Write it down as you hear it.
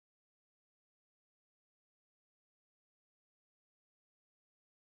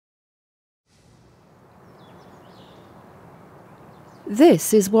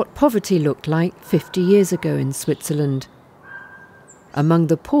This is what poverty looked like 50 years ago in Switzerland. Among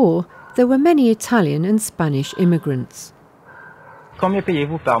the poor, there were many Italian and Spanish immigrants. Combien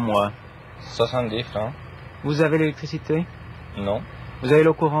payez-vous par mois? 70 francs. Vous avez l'électricité? Non. Vous avez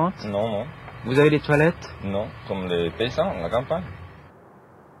l'eau courante? Non, non. Vous avez des toilettes? Non, comme les paysans, la campagne.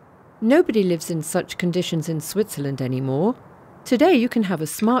 Nobody lives in such conditions in Switzerland anymore. Today you can have a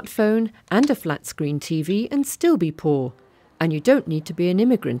smartphone and a flat-screen TV and still be poor. And you don't need to be an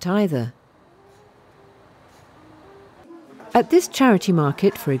immigrant either. At this charity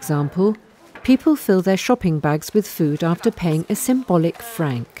market, for example, people fill their shopping bags with food after paying a symbolic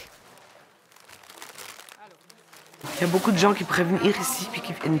franc.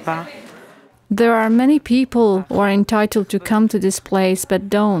 There are many people who are entitled to come to this place but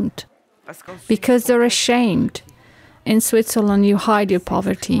don't, because they're ashamed. In Switzerland you hide your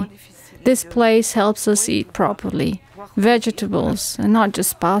poverty. This place helps us eat properly. Vegetables, and not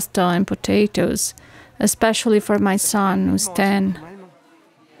just pasta and potatoes, especially for my son who's 10.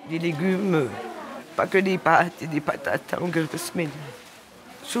 Des légumes, pas que des pâtes et des patates à longueur de semaine.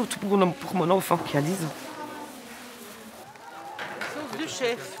 Surtout pour mon enfant qui a 10 ans.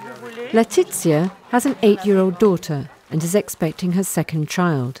 Laetitia has an 8-year-old daughter and is expecting her second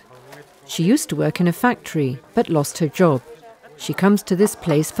child. She used to work in a factory but lost her job. She comes to this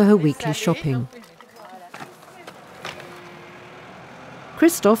place for her weekly shopping.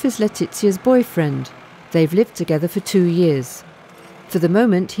 Christophe is Laetitia's boyfriend. They've lived together for 2 years. For the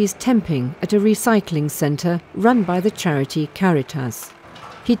moment, he's temping at a recycling centre run by the charity Caritas.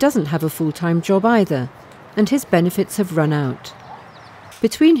 He doesn't have a full-time job either, and his benefits have run out.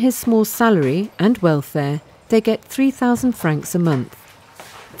 Between his small salary and welfare, they get 3,000 francs a month.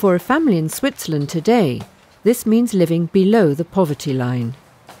 For a family in Switzerland today, this means living below the poverty line.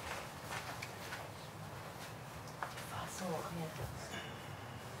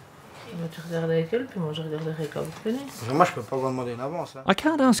 I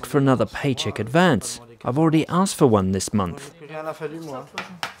can't ask for another paycheck advance. I've already asked for one this month.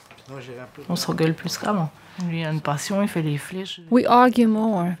 We argue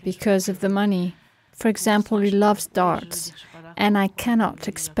more because of the money. For example, he loves darts, and I cannot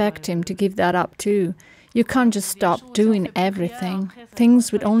expect him to give that up too. You can't just stop doing everything.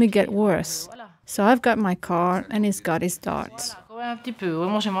 Things would only get worse. So I've got my car and he's got his darts.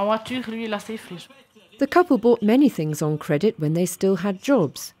 The couple bought many things on credit when they still had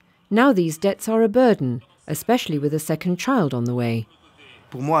jobs. Now these debts are a burden, especially with a second child on the way.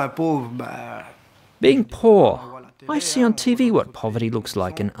 Being poor. I see on TV what poverty looks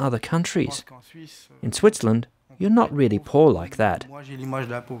like in other countries. In Switzerland, you're not really poor like that.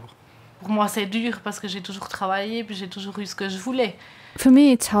 For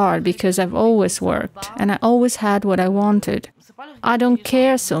me, it's hard because I've always worked and I always had what I wanted. I don't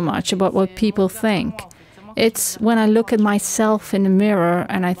care so much about what people think. It's when I look at myself in the mirror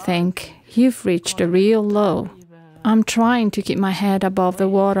and I think, you've reached a real low. I'm trying to keep my head above the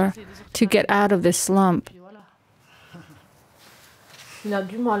water to get out of this slump.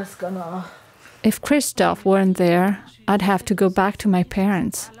 If Christophe weren't there, I'd have to go back to my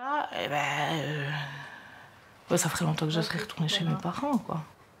parents. Ça ferait longtemps que je serais retournée chez mes parents, quoi.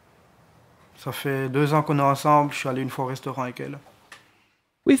 Ça fait 2 ans qu'on est ensemble, je suis allé une fois au restaurant avec elle.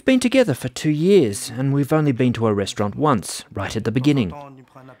 We've been together for 2 years, and we've only been to a restaurant once, right at the beginning.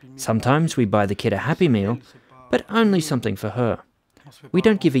 Sometimes we buy the kid a Happy Meal, but only something for her. We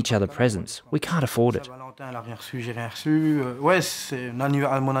don't give each other presents. We can't afford it. Elle a rien reçu, j'ai rien reçu. Ouais, c'est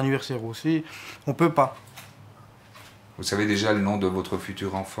mon anniversaire aussi. On peut pas. Vous savez déjà le nom de votre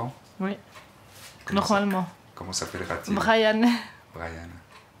futur enfant? Oui, normalement. Comment s'appellera-t-il? Brian. Brian.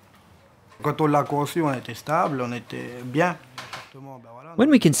 Quand on l'a conçu, on était stable, on était bien. When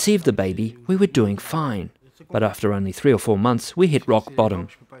we conceived the baby, we were doing fine. But after only 3 or 4 months, we hit rock bottom.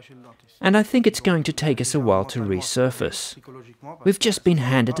 And I think it's going to take us a while to resurface. We've just been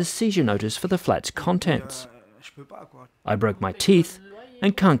handed a seizure notice for the flat's contents. I broke my teeth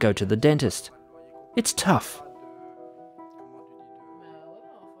and can't go to the dentist. It's tough.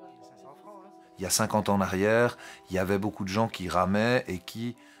 Il y a 50 ans en arrière, il y avait beaucoup de gens qui ramaient et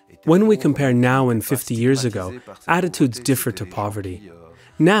qui... When we compare now and 50 years ago, attitudes differ to poverty.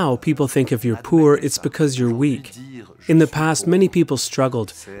 Now, people think if you're poor, it's because you're weak. In the past, many people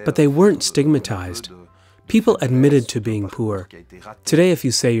struggled, but they weren't stigmatized. People admitted to being poor. Today, if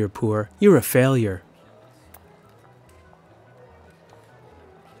you say you're poor, you're a failure.